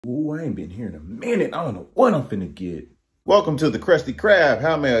Ooh, I ain't been here in a minute. I don't know what I'm finna get. Welcome to the Krusty Krab.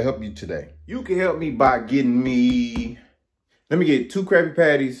 How may I help you today? You can help me by getting me, let me get 2 Krabby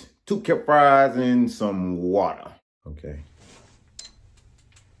Patties, 2 kept fries, and some water. Okay.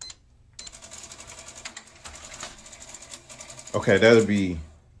 Okay, that'll be,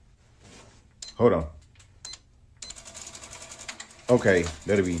 hold on. Okay,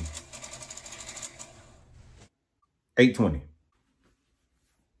 that'll be $8.20.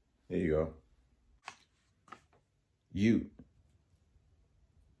 There you go. You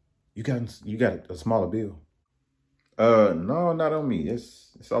got a smaller bill? No, not on me.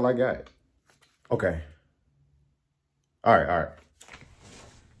 It's all I got. Okay. All right.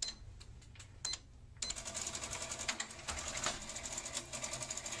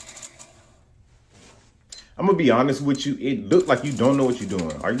 I'm gonna be honest with you. It looked like you don't know what you're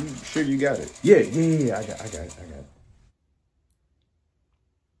doing. Are you sure you got it? Yeah. I got it.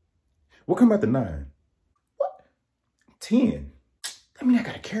 What come after 9? What? 10. I mean, I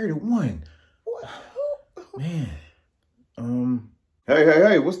gotta carry the 1. What? Man.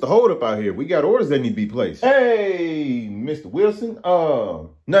 Hey, what's the holdup out here? We got orders that need to be placed. Hey, Mr. Wilson.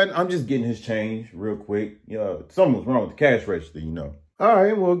 Nothing. I'm just getting his change real quick. Something was wrong with the cash register, you know. All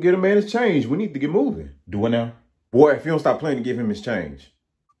right, well, get a man his change. We need to get moving. Do it now? Boy, if you don't stop playing to give him his change.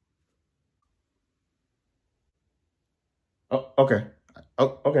 Oh, okay.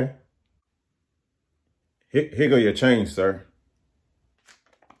 Oh, okay. Here go your change, sir.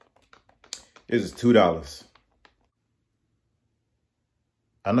 This is $2.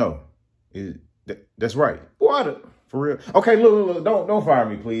 I know. That's right. What? For real? Okay, look. Don't fire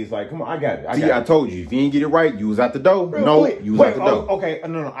me, please. Like, come on, I got it. I told you, if you ain't get it right, you was out the door. You was out the door. Okay,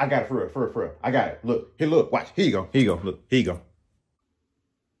 no, I got it for real. I got it. Look, watch. Here you go. Look, here you go.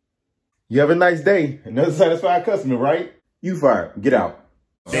 You have a nice day. Another satisfied customer, right? You fired. Get out.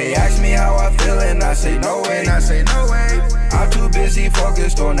 They ask me how I feel and I say no way. I'm too busy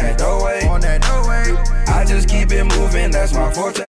focused on that doorway. I just keep it moving, that's my forte.